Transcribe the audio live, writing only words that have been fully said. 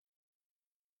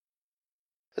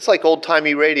It's like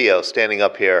old-timey radio standing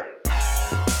up here.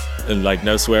 And like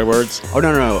no swear words? No.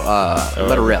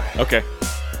 Let it rip. Okay.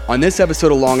 On this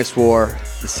episode of Longest War,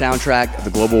 the soundtrack of the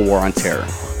global war on terror.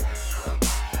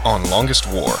 On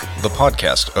Longest War, the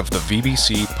podcast of the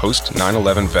VBC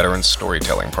Post-9 Veterans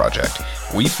Storytelling Project,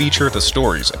 we feature the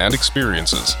stories and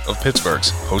experiences of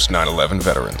Pittsburgh's Post-9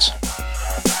 veterans.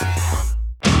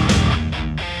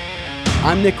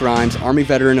 I'm Nick Grimes, Army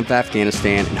veteran of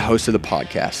Afghanistan and host of the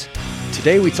podcast.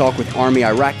 Today we talk with Army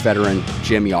Iraq veteran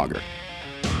Jim Yauger.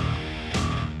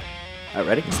 All right,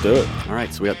 ready? Let's do it. All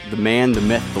right, so we got the man, the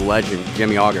myth, the legend, Jim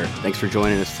Yauger. Thanks for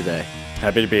joining us today.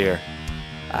 Happy to be here.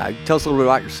 Tell us a little bit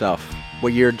about yourself.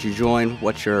 What year did you join?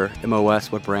 What's your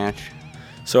MOS? What branch?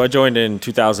 So I joined in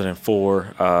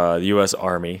 2004, the U.S.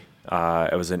 Army.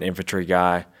 I was an infantry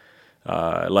guy,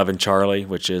 11 Charlie,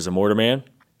 which is a mortarman,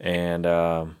 and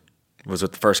was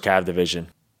with the 1st Cav Division.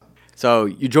 So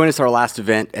you joined us at our last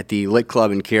event at the Lit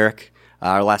Club in Carrick,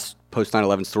 our last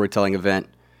Post-9 storytelling event,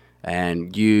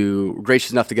 and you were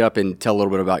gracious enough to get up and tell a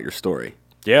little bit about your story.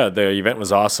 Yeah, the event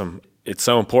was awesome. It's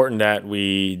so important that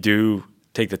we do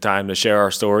take the time to share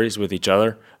our stories with each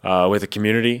other, with the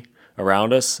community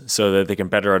around us, so that they can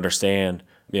better understand,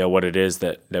 what it is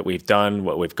that we've done,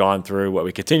 what we've gone through, what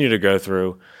we continue to go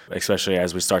through, especially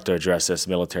as we start to address this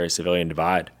military-civilian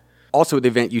divide. Also at the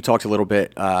event, you talked a little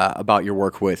bit about your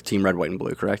work with Team Red, White, and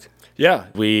Blue, correct? Yeah,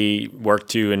 we work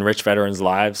to enrich veterans'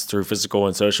 lives through physical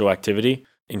and social activity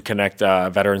and connect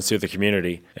veterans to the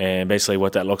community. And basically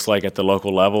what that looks like at the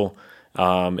local level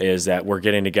is that we're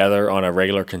getting together on a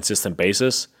regular, consistent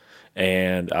basis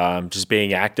and just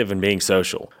being active and being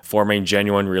social, forming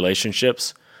genuine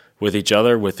relationships with each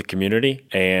other, with the community,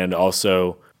 and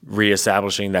also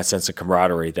reestablishing that sense of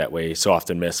camaraderie that we so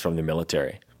often miss from the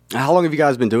military. How long have you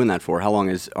guys been doing that for? How long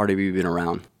has RWB been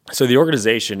around? So the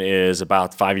organization is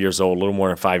about 5 years old, a little more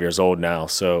than 5 years old now.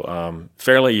 So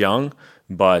fairly young,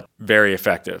 but very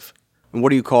effective. And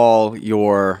what do you call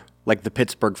your, the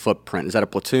Pittsburgh footprint? Is that a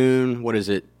platoon? What is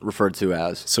it referred to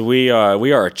as? So we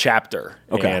are a chapter,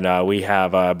 okay. And we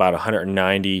have about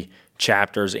 190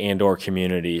 chapters and/or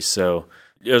communities. So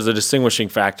there's a distinguishing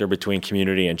factor between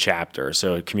community and chapter.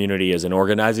 So community is an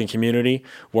organizing community,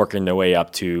 working their way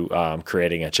up to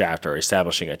creating a chapter,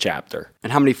 establishing a chapter.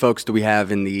 And how many folks do we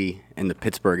have in the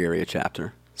Pittsburgh area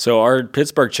chapter? So our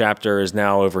Pittsburgh chapter is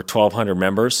now over 1,200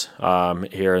 members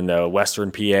here in the Western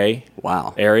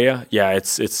PA area. Yeah,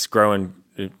 it's growing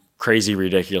crazy,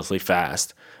 ridiculously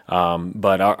fast.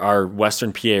 But our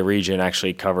Western PA region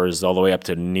actually covers all the way up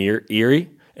to near Erie.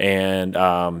 And,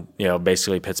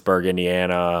 basically Pittsburgh,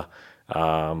 Indiana,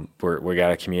 we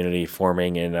got a community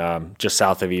forming in just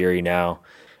south of Erie now.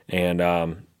 And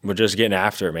we're just getting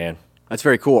after it, man. That's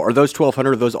very cool. Are those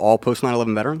 1,200, are those all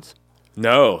Post-9 veterans?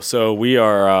 No. So we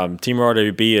are, Team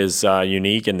RWB is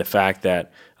unique in the fact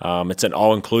that it's an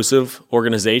all-inclusive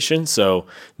organization. So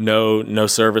no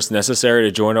service necessary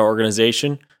to join our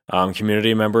organization.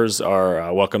 Community members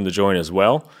are welcome to join as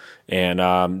well.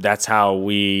 And that's how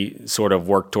we sort of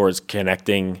work towards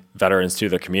connecting veterans to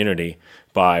the community.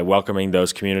 By welcoming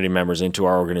those community members into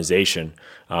our organization,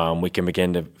 we can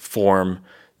begin to form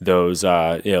those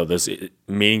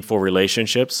meaningful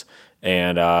relationships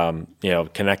and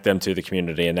connect them to the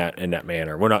community in that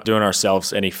manner. We're not doing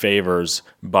ourselves any favors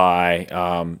by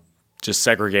just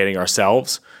segregating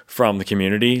ourselves from the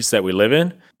communities that we live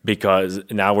in, because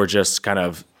now we're just kind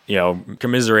of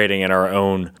commiserating in our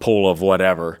own pool of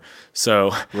whatever.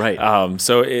 So, right.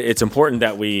 So it's important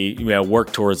that we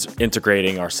work towards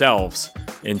integrating ourselves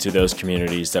into those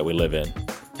communities that we live in.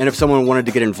 And if someone wanted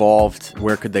to get involved,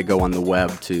 where could they go on the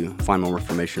web to find more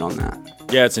information on that?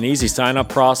 Yeah, it's an easy sign-up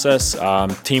process,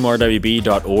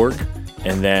 teamrwb.org,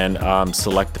 and then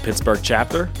select the Pittsburgh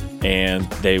chapter, and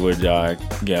they would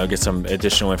get some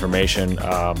additional information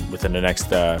within the next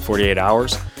 48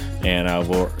 hours. And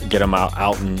we'll get them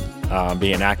out and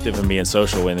being active and being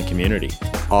social in the community.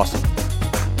 Awesome.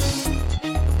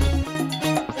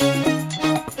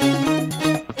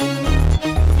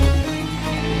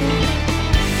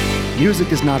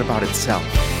 Music is not about itself.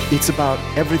 It's about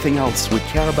everything else we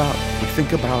care about, we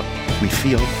think about, we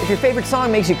feel. If your favorite song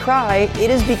makes you cry, it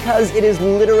is because it is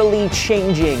literally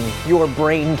changing your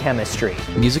brain chemistry.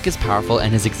 Music is powerful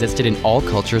and has existed in all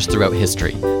cultures throughout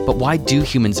history. But why do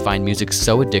humans find music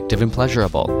so addictive and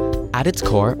pleasurable? At its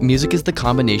core, music is the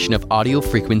combination of audio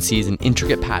frequencies and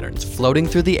intricate patterns floating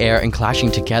through the air and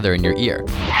clashing together in your ear.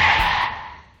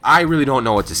 I really don't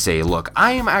know what to say. Look,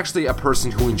 I am actually a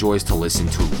person who enjoys to listen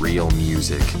to real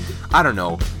music. I don't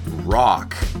know,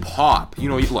 rock, pop.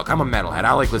 Look, I'm a metalhead.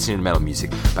 I like listening to metal music,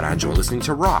 but I enjoy listening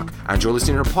to rock. I enjoy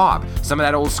listening to pop. Some of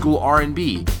that old school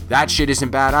R&B. That shit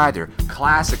isn't bad either.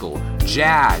 classical,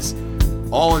 jazz.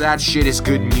 All of that shit is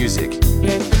good music.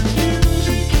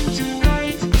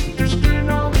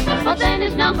 But then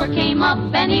his number came up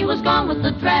and he was gone with the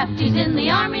draft. He's in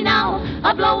the army now,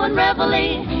 a blowin'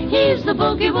 reveille. He's the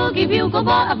boogie-woogie bugle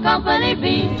boy of Company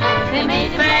B. They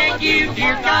made him Thank you,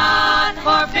 dear God,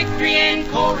 for victory in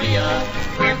Korea.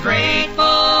 We're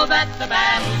grateful that the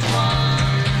battle's won.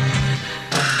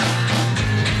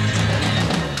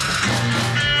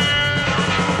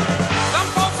 Some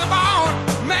folks are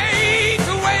born made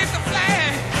to wave the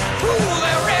flag. Ooh,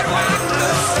 they're red, white,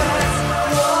 blue.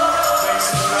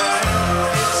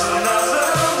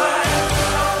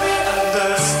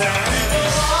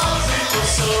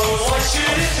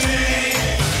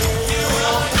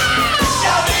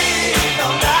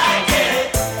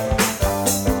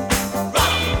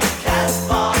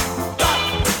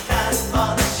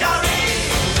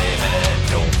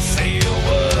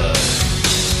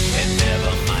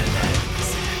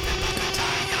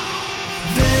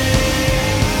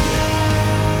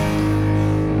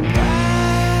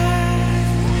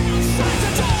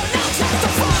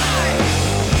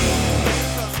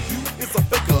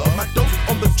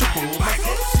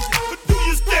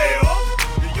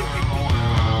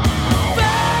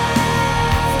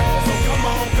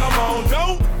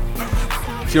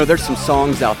 You know, there's some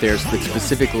songs out there that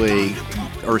specifically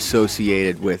are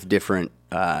associated with different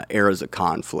eras of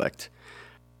conflict.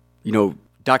 You know,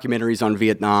 documentaries on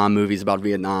Vietnam, movies about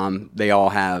Vietnam, they all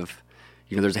have,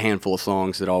 you know, there's a handful of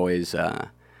songs that always,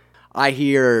 I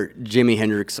hear Jimi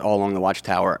Hendrix All Along the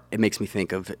Watchtower, it makes me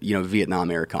think of, you know,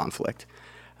 Vietnam era conflict.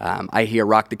 I hear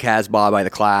Rock the Casbah by The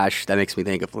Clash, that makes me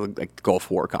think of like the Gulf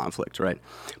War conflict, right?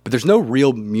 But there's no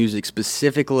real music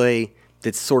specifically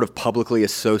that's sort of publicly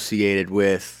associated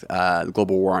with the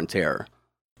global war on terror.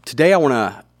 Today I want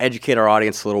to educate our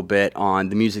audience a little bit on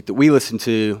the music that we listened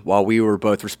to while we were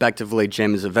both respectively,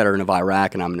 Jim is a veteran of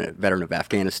Iraq and I'm a veteran of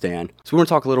Afghanistan. So we want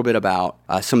to talk a little bit about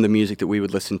some of the music that we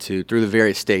would listen to through the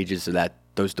various stages of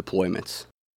those deployments.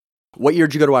 What year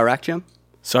did you go to Iraq, Jim?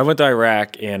 So I went to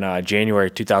Iraq in January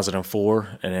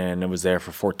 2004, and then I was there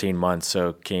for 14 months,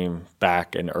 so came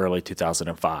back in early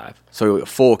 2005. So a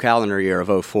full calendar year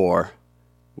of 04.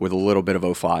 With a little bit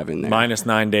of 05 in there. Minus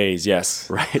 9 days, yes.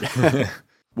 Right.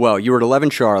 Well, you were at 11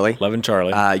 Charlie. 11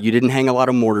 Charlie. You didn't hang a lot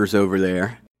of mortars over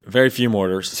there. Very few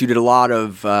mortars. So you did a lot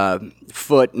of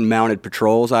foot and mounted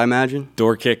patrols, I imagine?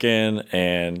 Door kicking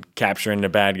and capturing the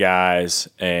bad guys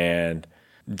and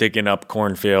digging up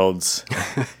cornfields.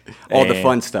 All the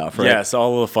fun stuff, right? Yes,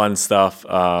 all the fun stuff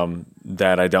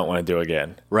that I don't want to do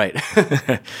again. Right.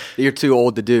 You're too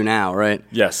old to do now, right?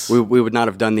 Yes. We would not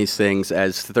have done these things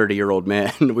as 30-year-old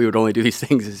men. We would only do these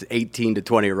things as 18 to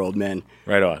 20-year-old men.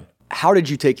 Right on. How did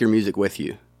you take your music with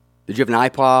you? Did you have an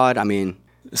iPod? I mean,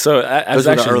 so those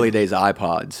were the early days of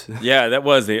iPods. Yeah, that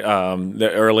was the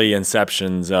early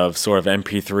inceptions of sort of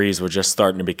MP3s were just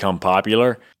starting to become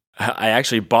popular. I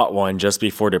actually bought one just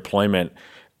before deployment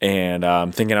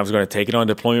and thinking I was going to take it on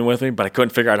deployment with me, but I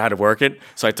couldn't figure out how to work it,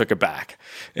 so I took it back.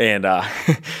 And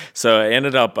so I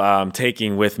ended up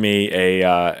taking with me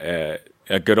a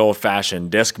good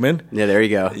old-fashioned Discman. Yeah, there you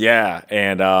go. Yeah,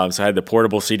 and so I had the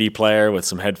portable CD player with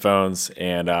some headphones,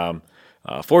 and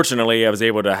fortunately I was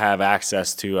able to have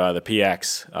access to the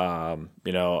PX, on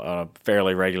a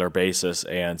fairly regular basis,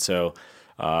 and so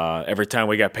every time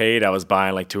we got paid, I was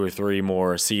buying like 2 or 3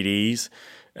 more CDs.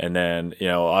 And then,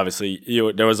 obviously,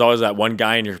 there was always that one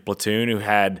guy in your platoon who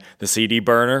had the CD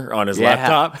burner on his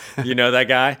laptop. You know that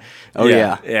guy? Oh,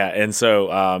 yeah. Yeah. And so,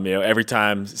 every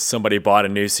time somebody bought a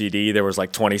new CD, there was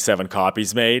like 27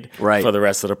 copies made for the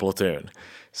rest of the platoon.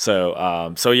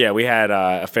 So, we had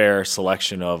a fair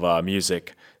selection of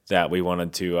music that we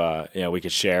wanted to, we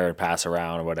could share and pass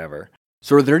around or whatever.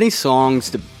 So are there any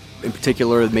songs that in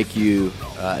particular that make you,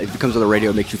 if it comes on the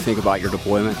radio, makes you think about your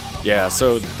deployment? Yeah,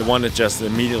 so the one that just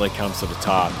immediately comes to the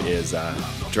top is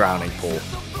Drowning Pool.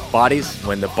 Bodies?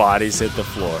 When the bodies hit the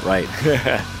floor. Right.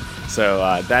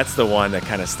 So that's the one that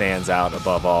kind of stands out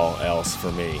above all else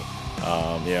for me.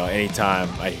 Anytime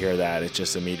I hear that, it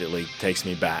just immediately takes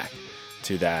me back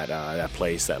to that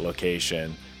place, that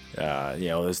location,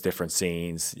 those different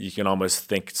scenes. You can almost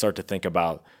start to think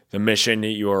about the mission that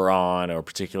you were on, or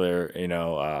particular,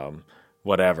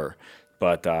 whatever.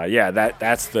 But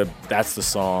that's the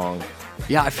song.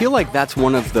 Yeah, I feel like that's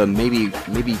one of the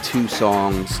maybe 2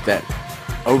 songs that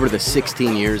over the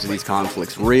 16 years of these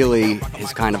conflicts really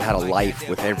has kind of had a life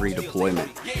with every deployment.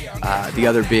 The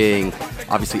other being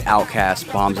obviously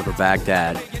Outkast, Bombs Over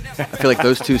Baghdad. I feel like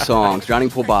those 2 songs, Drowning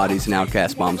Pool Bodies and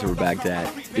Outkast, Bombs Over Baghdad,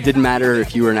 it didn't matter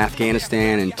if you were in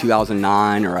Afghanistan in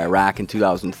 2009 or Iraq in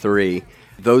 2003.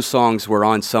 those songs were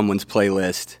on someone's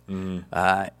playlist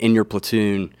in your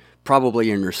platoon,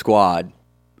 probably in your squad.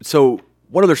 So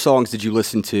what other songs did you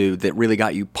listen to that really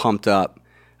got you pumped up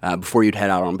before you'd head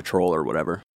out on patrol or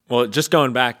whatever? Well, just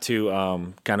going back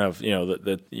to kind of,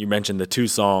 you mentioned the two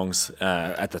songs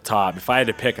at the top. If I had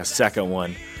to pick a second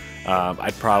one,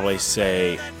 I'd probably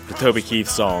say the Toby Keith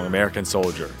song, American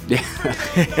Soldier. Yeah,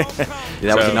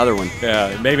 that was another one.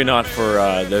 Yeah, maybe not for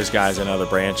those guys in other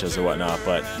branches or whatnot,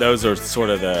 but those are sort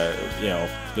of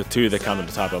the two that come to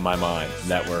the top of my mind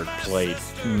that were played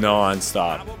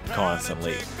nonstop,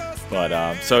 constantly.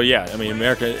 But so yeah, I mean,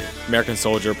 American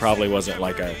Soldier probably wasn't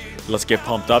like a let's get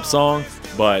pumped up song,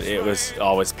 but it was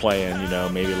always playing,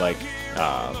 maybe like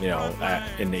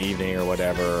in the evening or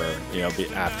whatever, or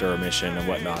after a mission and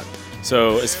whatnot.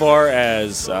 So as far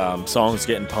as songs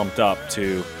getting pumped up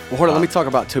to, well, hold on, let me talk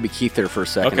about Toby Keith there for a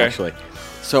second. Okay. Actually,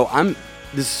 so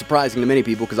this is surprising to many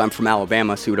people because I'm from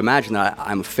Alabama, so you would imagine that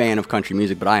I'm a fan of country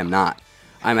music, but I am not.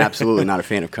 I'm absolutely not a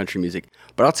fan of country music.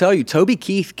 But I'll tell you, Toby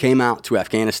Keith came out to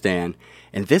Afghanistan,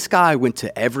 and this guy went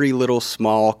to every little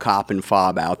small cop and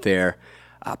fob out there,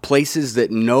 places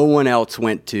that no one else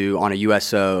went to on a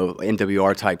USO,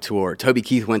 NWR type tour. Toby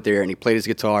Keith went there and he played his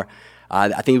guitar.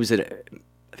 I think it was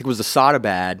the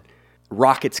Sadabad.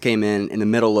 Rockets came in the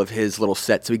middle of his little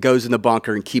set, so he goes in the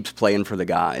bunker and keeps playing for the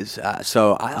guys.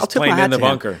 So I'll tip my hat to him. Playing in the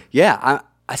bunker. Yeah,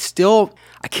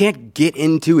 I can't get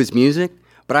into his music,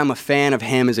 but I'm a fan of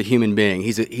him as a human being.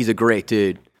 He's a great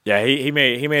dude. Yeah, he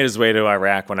made his way to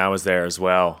Iraq when I was there as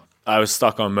well. I was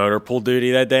stuck on motor pool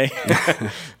duty that day.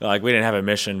 Like, we didn't have a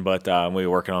mission, but we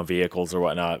were working on vehicles or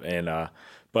whatnot. And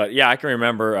but yeah, I can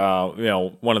remember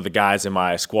one of the guys in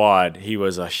my squad. He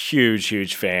was a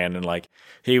huge fan, and like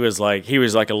he was like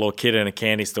a little kid in a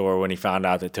candy store when he found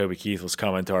out that Toby Keith was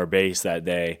coming to our base that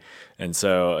day. And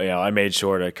so I made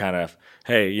sure to kind of,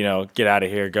 hey, get out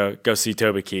of here, go see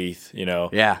Toby Keith.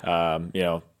 Yeah.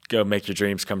 Go make your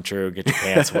dreams come true, get your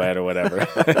pants wet or whatever.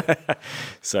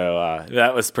 So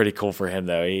that was pretty cool for him,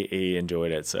 though. He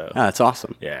enjoyed it. So that's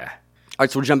awesome. Yeah. All right,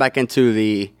 so we'll jump back into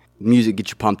the music, get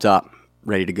you pumped up,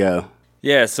 ready to go.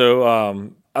 Yeah, so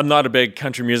I'm not a big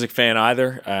country music fan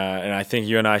either, and I think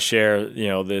you and I share,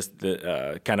 this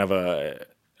kind of a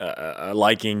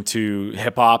liking to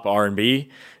hip hop, R&B,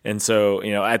 and so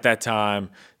at that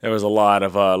time there was a lot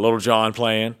of Little John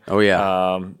playing. Oh yeah.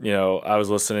 I was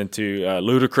listening to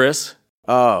Ludacris.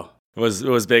 Oh, it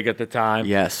was big at the time.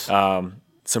 Yes.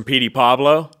 Some Petey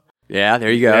Pablo. Yeah,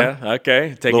 there you go. Yeah,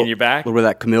 okay, taking you back. A little bit of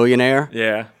that Chameleon air.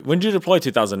 Yeah. When did you deploy?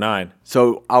 2009.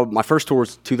 So my first tour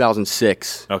was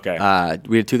 2006. Okay.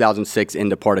 We did 2006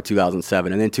 into part of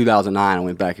 2007, and then 2009 I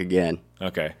went back again.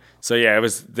 Okay. So yeah, it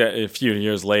was a few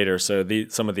years later. So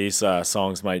some of these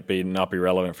songs might not be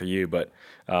relevant for you, but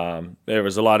there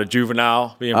was a lot of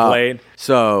Juvenile being played.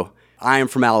 So I am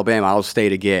from Alabama. I'll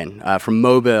state again, from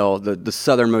Mobile, the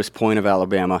southernmost point of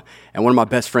Alabama, and one of my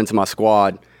best friends in my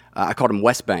squad. I called him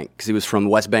West Bank because he was from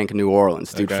West Bank, New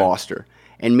Orleans, dude. Okay. Foster.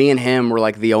 And me and him were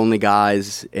like the only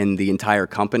guys in the entire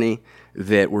company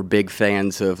that were big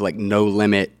fans of like No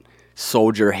Limit,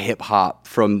 Soldier hip hop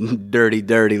from dirty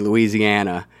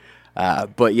Louisiana.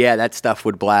 But yeah, that stuff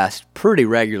would blast pretty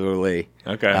regularly.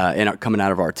 Okay. Coming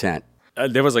out of our tent.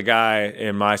 There was a guy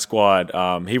in my squad.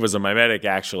 He was my medic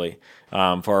actually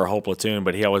for our whole platoon,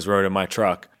 but he always rode in my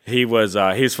truck. He was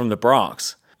from the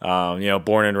Bronx.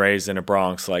 Born and raised in the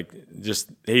Bronx,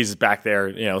 he's back there.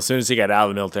 As soon as he got out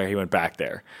of the military, he went back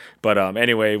there. But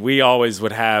anyway, we always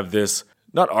would have this,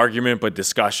 not argument, but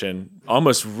discussion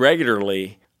almost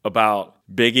regularly about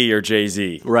Biggie or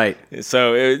Jay-Z. Right.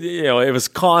 So, it was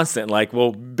constant. Like,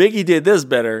 well, Biggie did this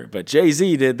better, but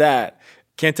Jay-Z did that.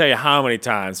 Can't tell you how many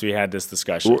times we had this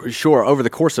discussion. Well, sure. Over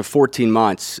the course of 14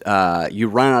 months, you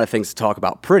run out of things to talk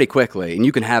about pretty quickly, and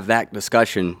you can have that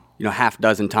discussion half a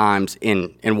dozen times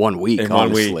in 1 week,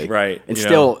 honestly. 1 week, right.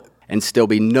 And still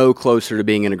be no closer to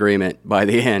being in agreement by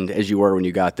the end as you were when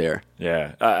you got there.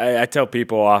 Yeah. I tell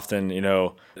people often,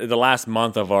 the last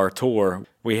month of our tour,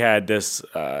 we had this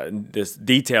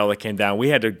detail that came down. We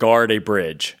had to guard a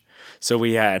bridge. So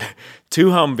we had 2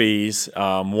 Humvees,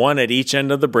 one at each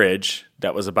end of the bridge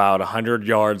that was about 100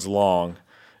 yards long,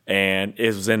 and it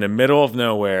was in the middle of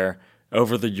nowhere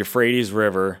over the Euphrates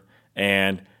River,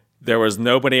 and there was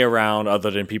nobody around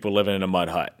other than people living in a mud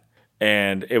hut.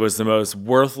 And it was the most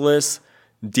worthless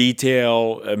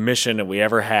detail mission that we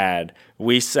ever had.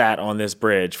 We sat on this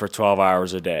bridge for 12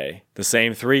 hours a day. The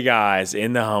same 3 guys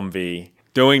in the Humvee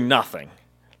doing nothing,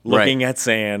 looking at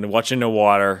sand, watching the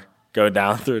water go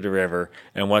down through the river,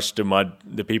 and watch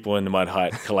the people in the mud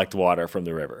hut collect water from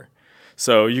the river.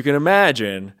 So you can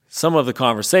imagine some of the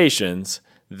conversations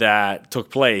that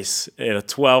took place in a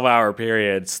 12-hour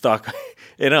period stuck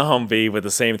in a Humvee with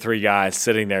the same three guys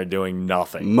sitting there doing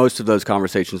nothing. Most of those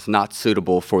conversations not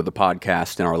suitable for the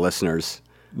podcast and our listeners.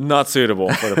 Not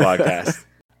suitable for the podcast.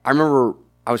 I remember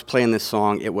I was playing this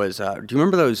song. It was, do you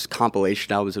remember those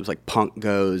compilation albums? It was like Punk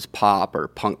Goes Pop or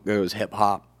Punk Goes Hip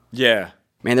Hop. Yeah.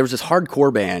 Man, there was this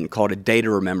hardcore band called A Day to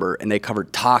Remember, and they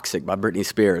covered Toxic by Britney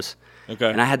Spears. Okay.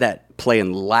 And I had that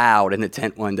playing loud in the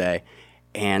tent one day,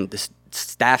 and this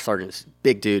staff sergeant, this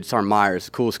big dude, Sergeant Myers,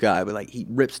 coolest guy, but like he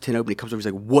rips the tent open, he comes over, he's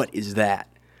like, "What is that?"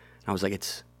 And I was like,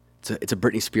 it's a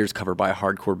Britney Spears cover by a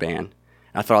hardcore band.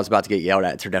 And I thought I was about to get yelled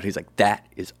at. It turned out he's like, "That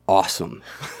is awesome."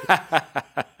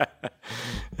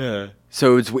 Yeah.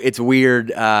 So it's weird.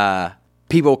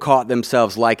 People caught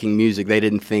themselves liking music they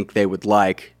didn't think they would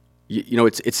like. You know,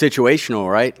 it's situational,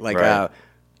 right? Like Right.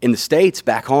 In the States,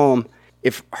 back home,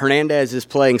 if Hernandez is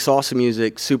playing salsa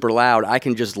music super loud, I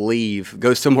can just leave,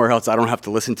 go somewhere else. I don't have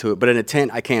to listen to it. But in a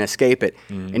tent, I can't escape it.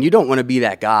 And you don't want to be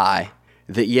that guy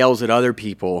that yells at other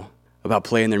people about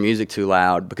playing their music too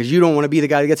loud, because you don't want to be the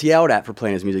guy that gets yelled at for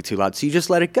playing his music too loud. So you just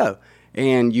let it go.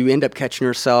 And you end up catching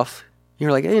yourself.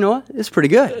 You're like, hey, you know what? It's pretty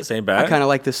good. This ain't bad. I kind of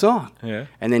like this song. Yeah.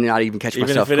 And then not even catch Even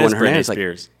myself if it going is to Hernandez. Britney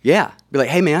Spears. Like, yeah. Be like,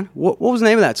 hey, man, what was the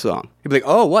name of that song? He'd be like,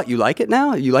 oh, what? You like it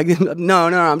now? You like it? No,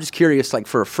 I'm just curious, like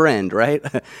for a friend, right?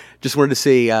 Just wanted to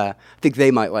see. I think they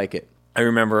might like it. I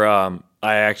remember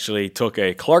I actually took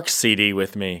a Clark's CD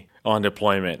with me on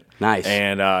deployment. Nice.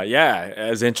 And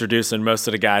I was introducing most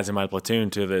of the guys in my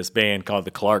platoon to this band called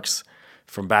the Clarks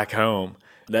from back home.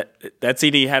 That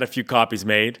CD had a few copies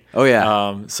made. Oh,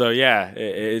 yeah.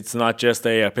 It's not just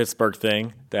a Pittsburgh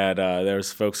thing. That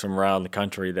there's folks from around the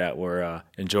country that were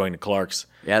enjoying the Clarks.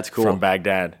 Yeah, that's cool. From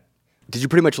Baghdad. Did you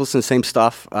pretty much listen to the same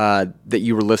stuff that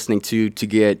you were listening to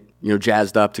get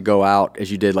jazzed up to go out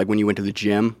as you did like when you went to the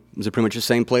gym? Was it pretty much the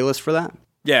same playlist for that?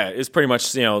 Yeah, it's pretty much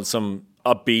some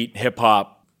upbeat hip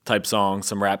hop type songs,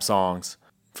 some rap songs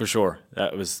for sure.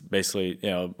 That was basically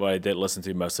what I did listen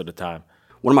to most of the time.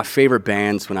 One of my favorite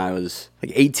bands when I was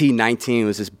like 18, 19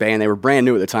 was this band. They were brand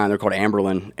new at the time. They're called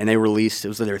Amberlin, and they released, it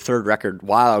was their third record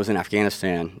while I was in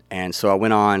Afghanistan. And so I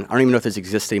went on, I don't even know if this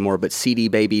exists anymore, but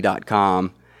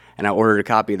cdbaby.com, and I ordered a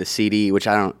copy of the CD, which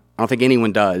I don't think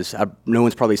anyone does. No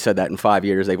one's probably said that in 5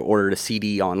 years. They've ordered a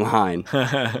CD online.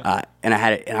 And I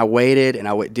had it, and I waited, and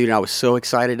I was so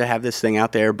excited to have this thing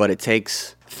out there, but it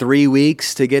takes 3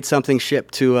 weeks to get something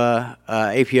shipped to a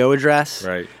APO address.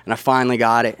 Right. And I finally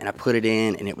got it, and I put it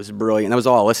in, and it was brilliant. That was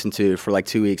all I listened to for like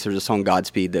 2 weeks. There was a song,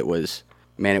 Godspeed, that was,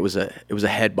 man, it was a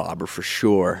head bobber for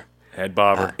sure. Head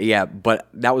bobber. Yeah, but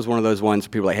that was one of those ones where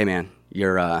people were like, hey, man,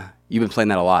 you've been playing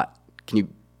that a lot. Can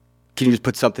you just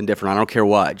put something different on? I don't care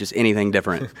what, just anything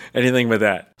different. Anything but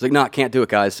that. I was like, no, I can't do it,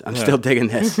 guys. I'm still digging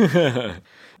this.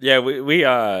 Yeah, we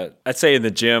I'd say in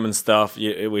the gym and stuff,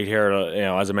 we hear,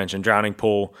 as I mentioned, Drowning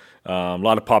Pool, a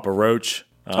lot of Papa Roach.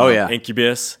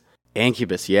 Incubus.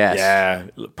 Incubus, yes. Yeah,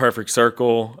 Perfect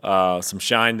Circle, some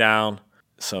Shinedown,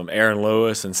 some Aaron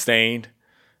Lewis and Stained.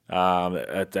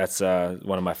 That's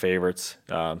one of my favorites.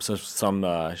 Some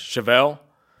Chevelle.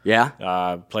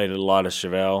 Yeah? Played a lot of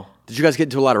Chevelle. Did you guys get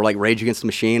into a lot of like Rage Against the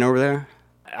Machine over there?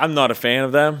 I'm not a fan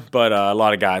of them, but a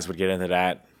lot of guys would get into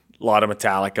that. A lot of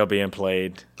Metallica being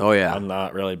played. Oh, yeah. I'm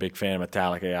not really a big fan of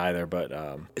Metallica either, but...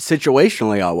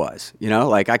 Situationally, I was.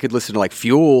 Like I could listen to like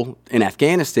Fuel in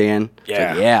Afghanistan.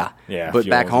 Yeah. But Fuel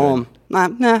back was home,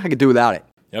 nah, I could do without it.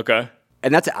 Okay.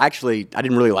 And that's actually, I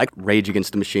didn't really like Rage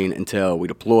Against the Machine until we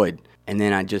deployed. And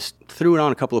then I just threw it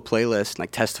on a couple of playlists,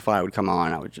 like Testify would come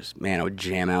on. I would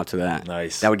jam out to that.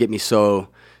 Nice. That would get me so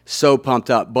pumped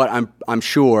up. But I'm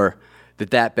sure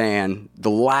that band,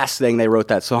 the last thing they wrote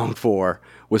that song for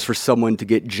was for someone to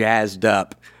get jazzed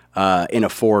up in a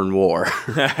foreign war.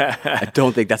 I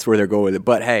don't think that's where they're going with it.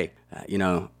 But hey,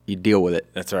 you deal with it.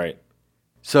 That's right.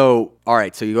 So, all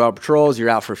right, so you go out patrols, you're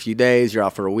out for a few days, you're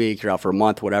out for a week, you're out for a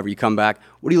month, whatever, you come back.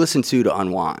 What do you listen to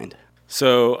unwind?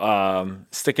 So,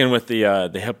 sticking with the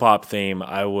hip hop theme,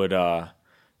 I would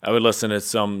listen to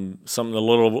something a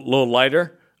little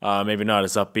lighter, maybe not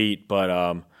as upbeat, but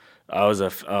I was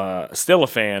still a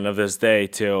fan of this day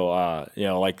till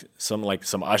like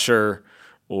some Usher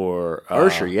or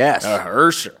Usher, yes,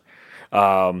 Usher.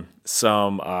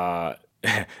 Some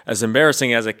as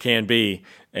embarrassing as it can be,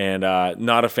 and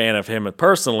not a fan of him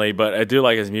personally, but I do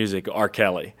like his music. R.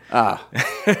 Kelly. I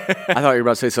thought you were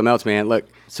about to say something else, man. Look,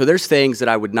 so there's things that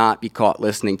I would not be caught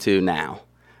listening to now,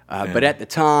 but at the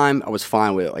time I was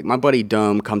fine with it. Like my buddy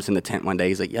Dome comes in the tent one day,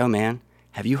 he's like, "Yo, man,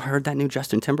 have you heard that new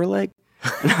Justin Timberlake?"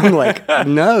 And I'm like,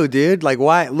 "No, dude. Like,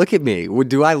 why? Look at me.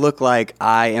 Do I look like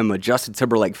I am a Justin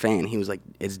Timberlake fan?" He was like,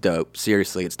 "It's dope.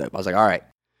 Seriously, it's dope." I was like, "All right."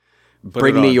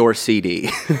 bring me your CD.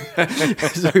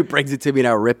 So he brings it to me and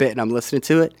I rip it and I'm listening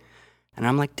to it. And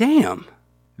I'm like, damn,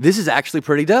 this is actually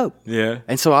pretty dope. Yeah.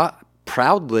 And so I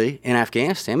proudly, in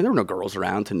Afghanistan, I mean, there were no girls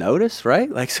around to notice,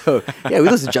 right? Like, so, yeah, we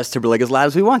listen to Justin Timberlake as loud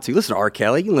as we want to. You listen to R.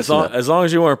 Kelly. You can listen as long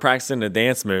as you weren't practicing the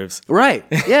dance moves. Right.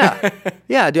 Yeah.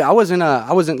 Yeah, dude, I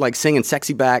wasn't like singing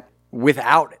Sexy Back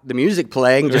without the music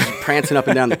playing, just prancing up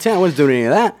and down the tent. I wasn't doing any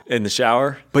of that. In the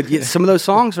shower? But yeah, some of those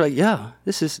songs are like, yeah,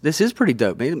 this is pretty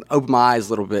dope. Maybe it opened my eyes a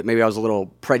little bit. Maybe I was a little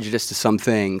prejudiced to some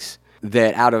things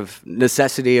that out of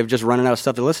necessity of just running out of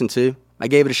stuff to listen to, I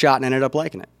gave it a shot and ended up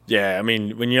liking it. Yeah, I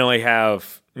mean, when you only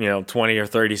have 20 or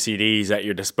 30 CDs at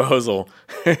your disposal,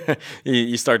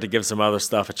 you start to give some other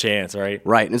stuff a chance, right?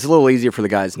 Right, and it's a little easier for the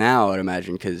guys now, I'd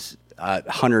imagine, because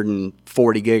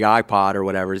 140 gig iPod or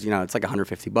whatever is, it's like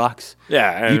 $150.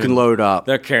 Yeah, you can load up.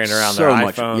 They're carrying around so their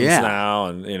much, iPhones now,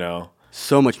 and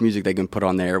so much music they can put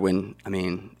on there. When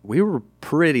we were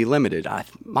pretty limited.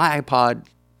 My iPod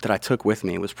that I took with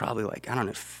me was probably like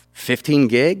 15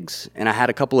 gigs, and I had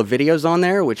a couple of videos on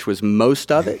there, which was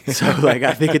most of it. So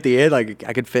I think at the end, I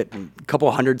could fit a couple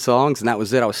 100 songs, and that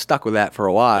was it. I was stuck with that for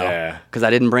a while because I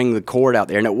didn't bring the cord out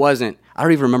there, and it wasn't. I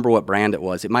don't even remember what brand it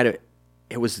was. It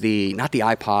was not the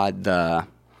iPod. The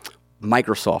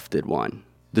Microsoft did one.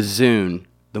 The Zune.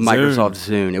 The Microsoft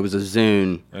Zune. It was a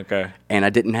Zune. Okay. And I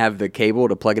didn't have the cable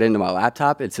to plug it into my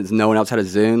laptop. And since no one else had a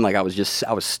Zune,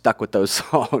 I was stuck with those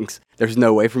songs. There's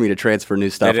no way for me to transfer new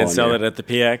stuff on They didn't sell there. it at the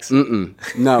PX?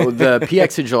 Mm-mm. No, the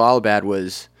PX in Jalalabad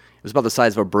was about the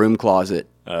size of a broom closet.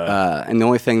 And the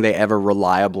only thing they ever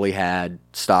reliably had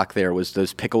stock there was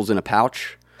those pickles in a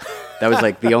pouch. That was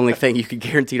like the only thing you could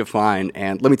guarantee to find.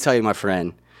 And let me tell you, my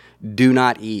friend, do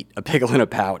not eat a pickle in a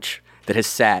pouch that has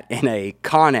sat in a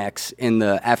Connex in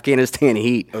the Afghanistan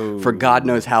heat for God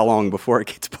knows how long before it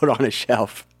gets put on a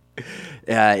shelf.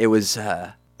 That was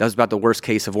about the worst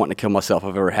case of wanting to kill myself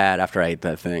I've ever had after I ate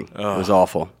that thing. It was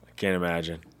awful. I can't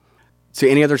imagine. So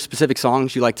any other specific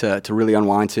songs you like to really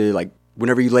unwind to? Like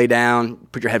whenever you lay down,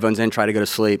 put your headphones in, try to go to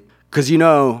sleep. Because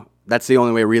that's the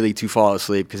only way really to fall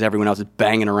asleep, because everyone else is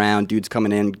banging around, dudes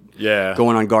coming in,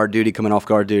 going on guard duty, coming off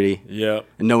guard duty. Yeah.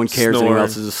 And no one cares anyone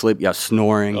else is asleep. Yeah,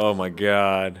 snoring. Oh, my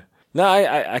God. No,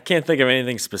 I can't think of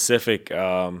anything specific.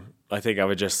 I think I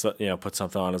would just, put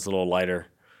something on that's a little lighter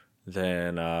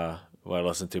than what I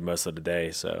listen to most of the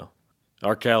day. So,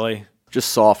 R. Kelly. Just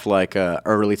soft, like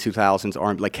early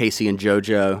 2000s, like Casey and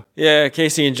JoJo. Yeah,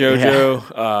 Casey and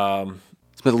JoJo. Yeah.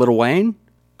 With Lil Wayne?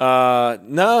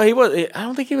 No, he was. I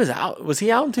don't think he was out. Was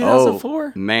he out in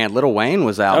 2004? Oh, man, Lil Wayne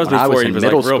was out when I was he in was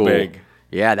middle real school. Big.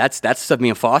 Yeah, that's stuff me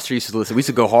and Foster used to listen. We used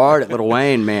to go hard at Lil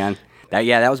Wayne, man.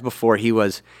 That was before he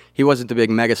wasn't the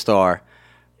big megastar,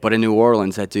 but in New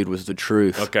Orleans, that dude was the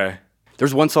truth. Okay.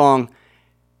 There's one song,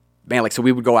 man, so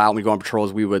we would go out and we'd go on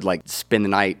patrols. We would spend the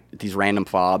night at these random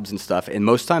fobs and stuff. And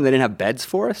most of the time they didn't have beds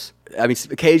for us. I mean,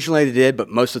 occasionally they did, but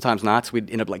most of the times not. So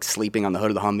we'd end up sleeping on the hood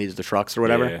of the Humvees, the trucks or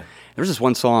whatever. Yeah. There was this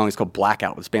one song, it's called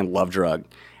Blackout, with this band Love Drug.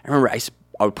 I remember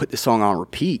I would put this song on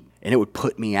repeat and it would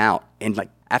put me out. And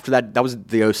after that was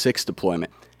the 06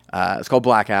 deployment. It's called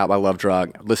Blackout by Love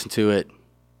Drug. I'd listen to it.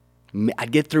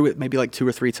 I'd get through it maybe 2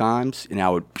 or 3 times and I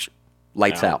would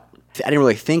lights out. I didn't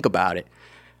really think about it.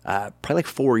 Probably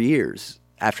 4 years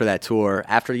after that tour,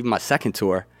 after even my second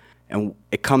tour, and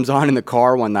it comes on in the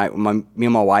car one night when me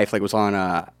and my wife was on.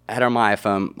 I had on my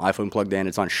iPhone plugged in.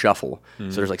 It's on shuffle, so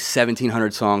there's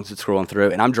 1,700 songs that's scrolling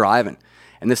through, and I'm driving,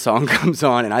 and this song comes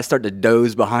on, and I start to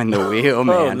doze behind the wheel,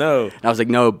 man. Oh no! And I was like,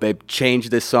 no, babe, change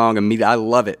this song immediately. I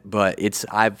love it, but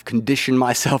I've conditioned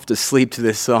myself to sleep to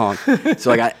this song.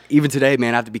 So even today,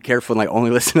 man, I have to be careful and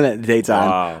only listen to that in the daytime.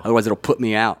 Wow. Otherwise it'll put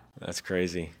me out. That's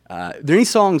crazy. Are there any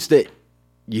songs that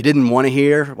you didn't want to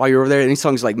hear while you were over there? Any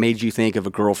songs made you think of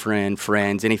a girlfriend,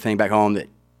 friends, anything back home that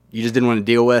you just didn't want to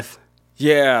deal with?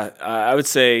 Yeah, I would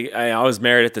say I was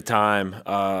married at the time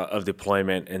of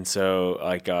deployment, and so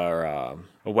our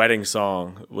a wedding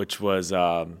song, which was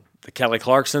the Kelly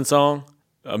Clarkson song,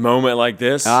 "A Moment Like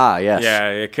This." Ah, yes.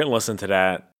 Yeah, I couldn't listen to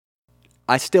that.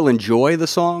 I still enjoy the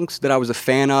songs that I was a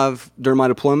fan of during my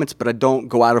deployments, but I don't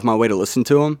go out of my way to listen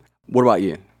to them. What about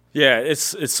you? Yeah,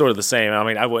 it's sort of the same. I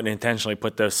mean, I wouldn't intentionally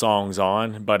put those songs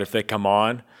on, but if they come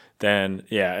on, then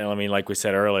yeah. I mean, like we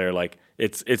said earlier,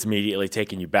 it's immediately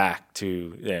taking you back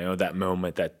to that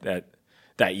moment,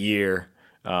 that year,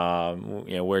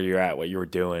 where you're at, what you were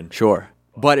doing. Sure.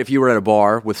 But if you were at a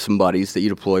bar with some buddies that you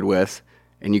deployed with,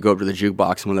 and you go up to the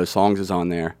jukebox and one of those songs is on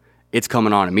there, it's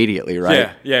coming on immediately,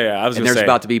 right? Yeah. And there's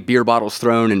about to be beer bottles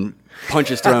thrown and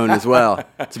punches thrown as well.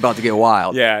 It's about to get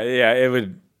wild. Yeah. It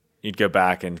would. You'd go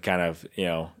back and kind of,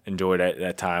 enjoy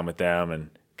that time with them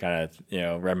and kind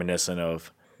of, reminiscent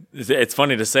of it's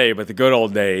funny to say, but the good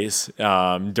old days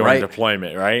during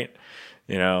deployment, right?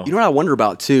 You know what I wonder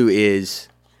about too is,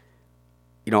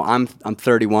 I'm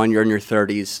 31, you're in your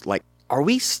 30s. Like, are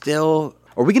we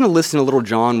going to listen to Little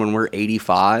John when we're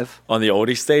 85? On the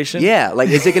oldie station? Yeah. Like,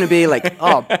 is it going to be like,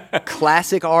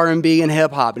 classic R&B and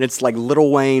hip hop, and it's like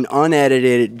Lil Wayne,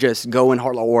 unedited, just going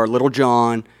hard, or Little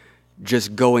John,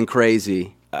 just going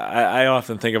crazy? I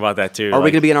often think about that too. Are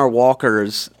we going to be in our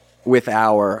walkers with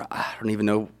I don't even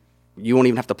know, you won't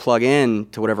even have to plug in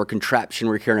to whatever contraption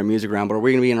we're carrying our music around, but are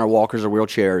we going to be in our walkers or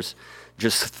wheelchairs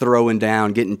just throwing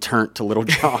down, getting turned to Little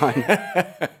John?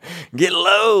 Get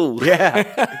low.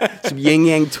 Yeah. Some Yin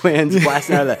Yang Twins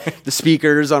blasting out of the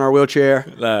speakers on our wheelchair.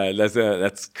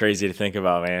 That's crazy to think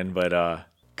about, man. But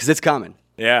because it's coming.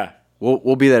 Yeah.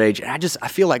 We'll be that age. And I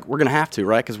feel like we're going to have to,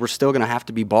 right? Because we're still going to have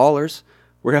to be ballers.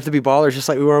 We're going to have to be ballers just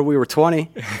like we were 20.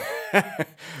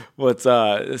 What's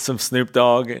some Snoop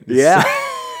Dogg? Yeah.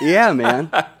 Yeah,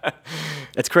 man.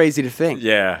 That's crazy to think.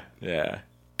 Yeah.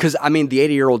 Because, the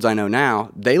 80-year-olds I know now,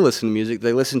 they listen to music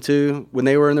they listened to when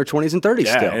they were in their 20s and 30s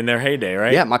still. In their heyday,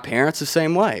 right? Yeah, my parents the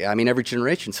same way. Every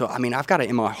generation. So, I've got it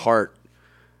in my heart.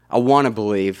 I want to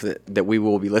believe that we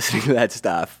will be listening to that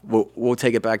stuff. We'll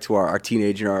take it back to our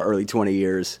teenage and our early 20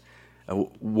 years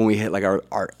when we hit like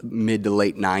our mid to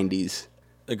late 90s.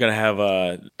 They're going to have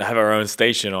our own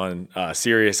station on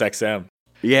Sirius XM.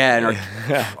 Yeah, and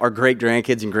our great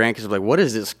grandkids and grandkids are like, what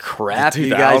is this crap you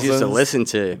guys used to listen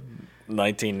to?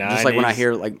 1990s. Just like when I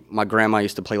hear, like, my grandma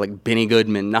used to play, like, Benny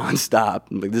Goodman nonstop.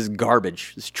 I'm like, this is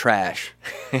garbage. This is trash.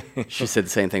 She said the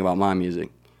same thing about my music.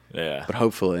 Yeah. But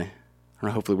hopefully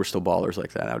we're still ballers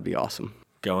like that. That would be awesome.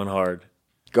 Going hard.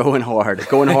 Going hard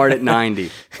at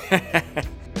 90.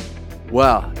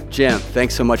 Well, Jim,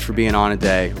 thanks so much for being on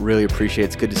today. Really appreciate it.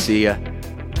 It's good to see you.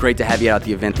 Great to have you out at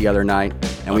the event the other night.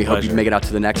 And we hope you make it out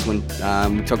to the next one.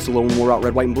 We talk a little more about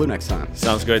Red, White, and Blue next time.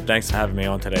 Sounds good. Thanks for having me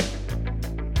on today.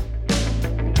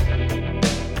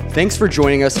 Thanks for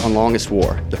joining us on Longest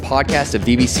War, the podcast of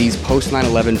VBC's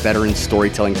Post-9/11 Veterans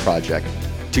Storytelling Project.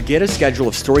 To get a schedule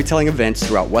of storytelling events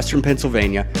throughout Western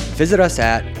Pennsylvania, visit us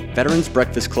at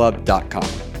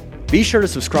veteransbreakfastclub.com. Be sure to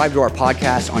subscribe to our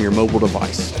podcast on your mobile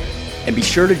device. And be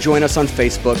sure to join us on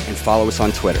Facebook and follow us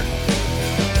on Twitter.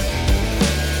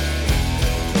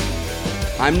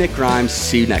 I'm Nick Grimes.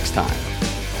 See you next time.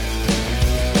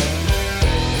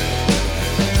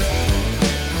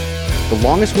 The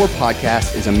Longest War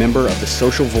podcast is a member of the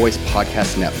Social Voice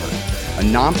Podcast Network, a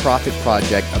nonprofit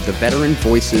project of the Veteran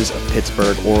Voices of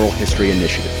Pittsburgh Oral History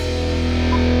Initiative.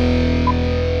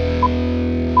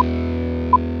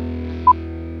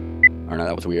 Oh no,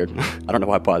 that was weird. I don't know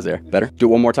why I paused there. Better? Do it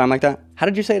one more time like that? How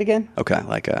did you say it again? Okay,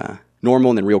 like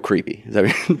normal and then real creepy. Is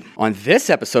that on this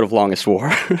episode of Longest War?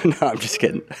 No, I'm just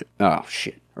kidding. Oh,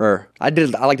 shit. I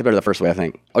liked it better the first way, I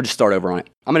think. I'll just start over on it.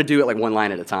 I'm going to do it like one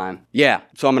line at a time. Yeah,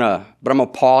 so I'm going to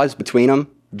pause between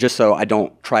them just so I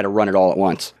don't try to run it all at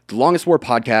once. The Longest War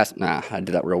podcast, I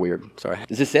did that real weird. Sorry.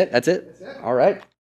 Is this it? That's it? All right.